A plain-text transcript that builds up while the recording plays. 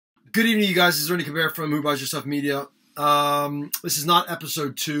Good evening, you guys. This is Ernie Caber from Who Buys Your Stuff Media. This is not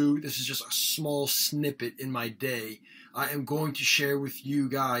episode 2. This is just a small snippet in my day. I am going to share with you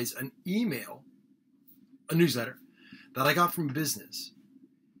guys an email, a newsletter, that I got from business.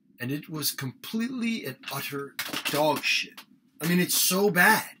 And it was completely and utter dog shit. I mean, it's so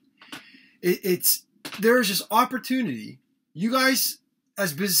bad. There's this opportunity. You guys,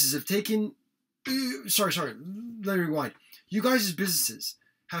 as businesses, have taken... Sorry. Let me rewind. You guys, as businesses,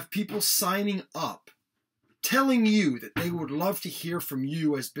 have people signing up, telling you that they would love to hear from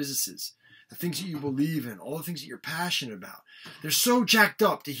you as businesses, the things that you believe in, all the things that you're passionate about. They're so jacked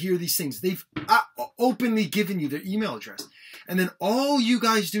up to hear these things. They've openly given you their email address. And then all you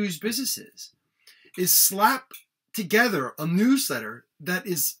guys do as businesses is slap together a newsletter that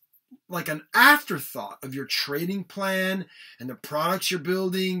is like an afterthought of your trading plan and the products you're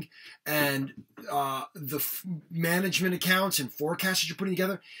building and the management accounts and forecasts that you're putting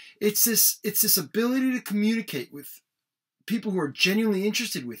together. It's this ability to communicate with people who are genuinely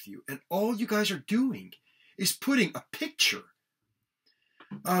interested with you. And all you guys are doing is putting a picture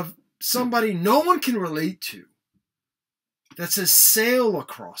of somebody no one can relate to that says sale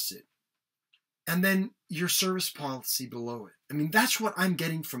across it. And then your service policy below it. I mean, that's what I'm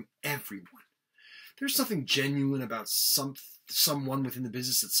getting from everyone. There's nothing genuine about someone within the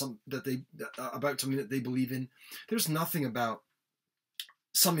business about something that they believe in. There's nothing about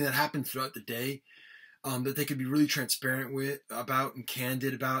something that happened throughout the day that they could be really transparent about and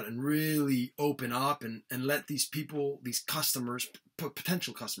candid about and really open up and let these people, these customers,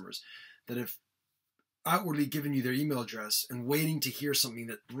 potential customers that have outwardly giving you their email address and waiting to hear something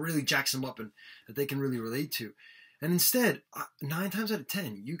that really jacks them up and that they can really relate to. And instead, 9 times out of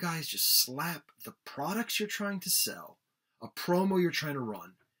 10, you guys just slap the products you're trying to sell, a promo you're trying to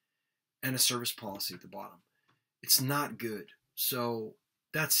run, and a service policy at the bottom. It's not good. So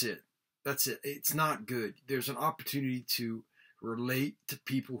that's it. It's not good. There's an opportunity to relate to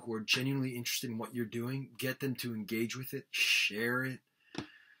people who are genuinely interested in what you're doing, get them to engage with it, share it.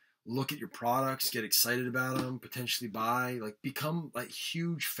 Look at your products, get excited about them, potentially buy, become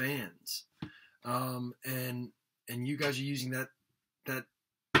huge fans. And you guys are using that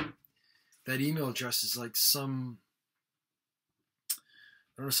email address as some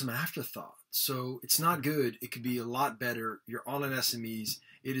afterthought. So it's not good. It could be a lot better. You're online SMEs.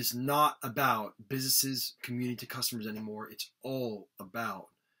 It is not about businesses communicating to customers anymore. It's all about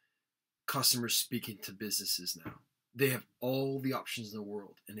customers speaking to businesses now. They have all the options in the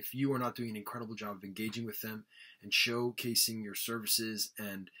world. And if you are not doing an incredible job of engaging with them and showcasing your services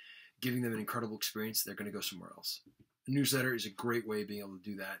and giving them an incredible experience, they're going to go somewhere else. A newsletter is a great way of being able to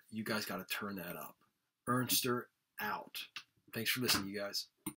do that. You guys got to turn that up. Ernster out. Thanks for listening, you guys.